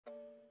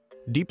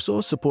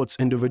DeepSource supports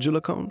individual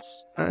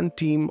accounts and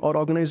team or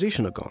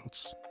organization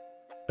accounts.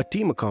 A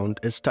team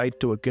account is tied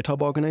to a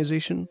GitHub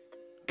organization,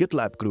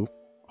 GitLab group,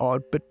 or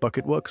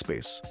Bitbucket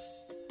workspace.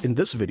 In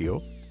this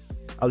video,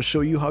 I'll show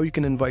you how you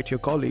can invite your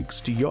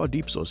colleagues to your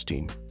DeepSource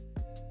team.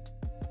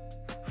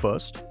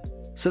 First,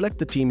 select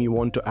the team you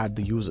want to add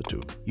the user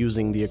to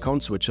using the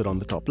account switcher on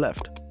the top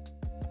left.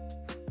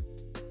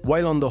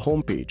 While on the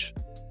home page,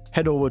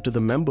 head over to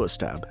the Members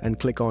tab and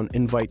click on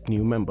Invite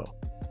New Member.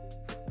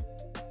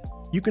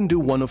 You can do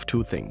one of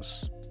two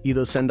things.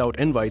 Either send out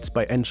invites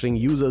by entering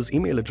users'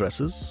 email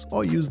addresses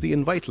or use the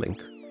invite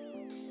link.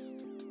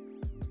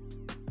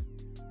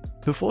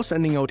 Before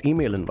sending out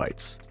email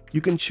invites, you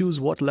can choose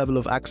what level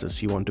of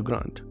access you want to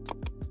grant.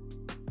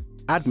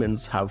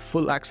 Admins have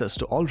full access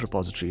to all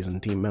repositories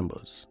and team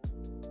members.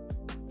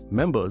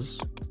 Members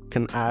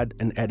can add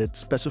and edit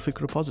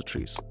specific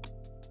repositories.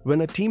 When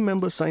a team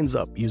member signs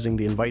up using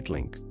the invite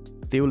link,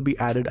 they will be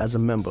added as a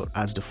member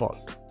as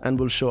default and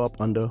will show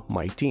up under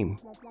My Team.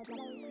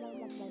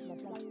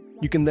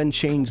 You can then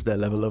change their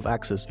level of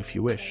access if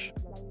you wish.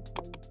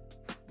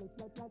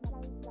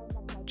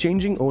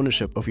 Changing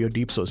ownership of your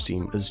DeepSource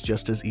team is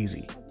just as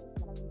easy.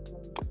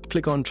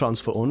 Click on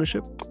Transfer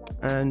Ownership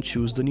and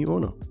choose the new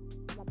owner.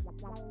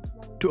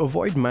 To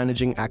avoid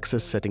managing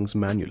access settings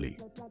manually,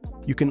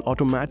 you can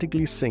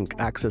automatically sync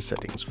access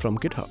settings from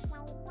GitHub.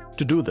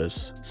 To do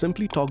this,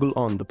 simply toggle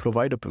on the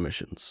provider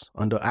permissions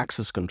under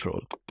Access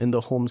Control in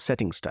the Home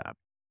Settings tab.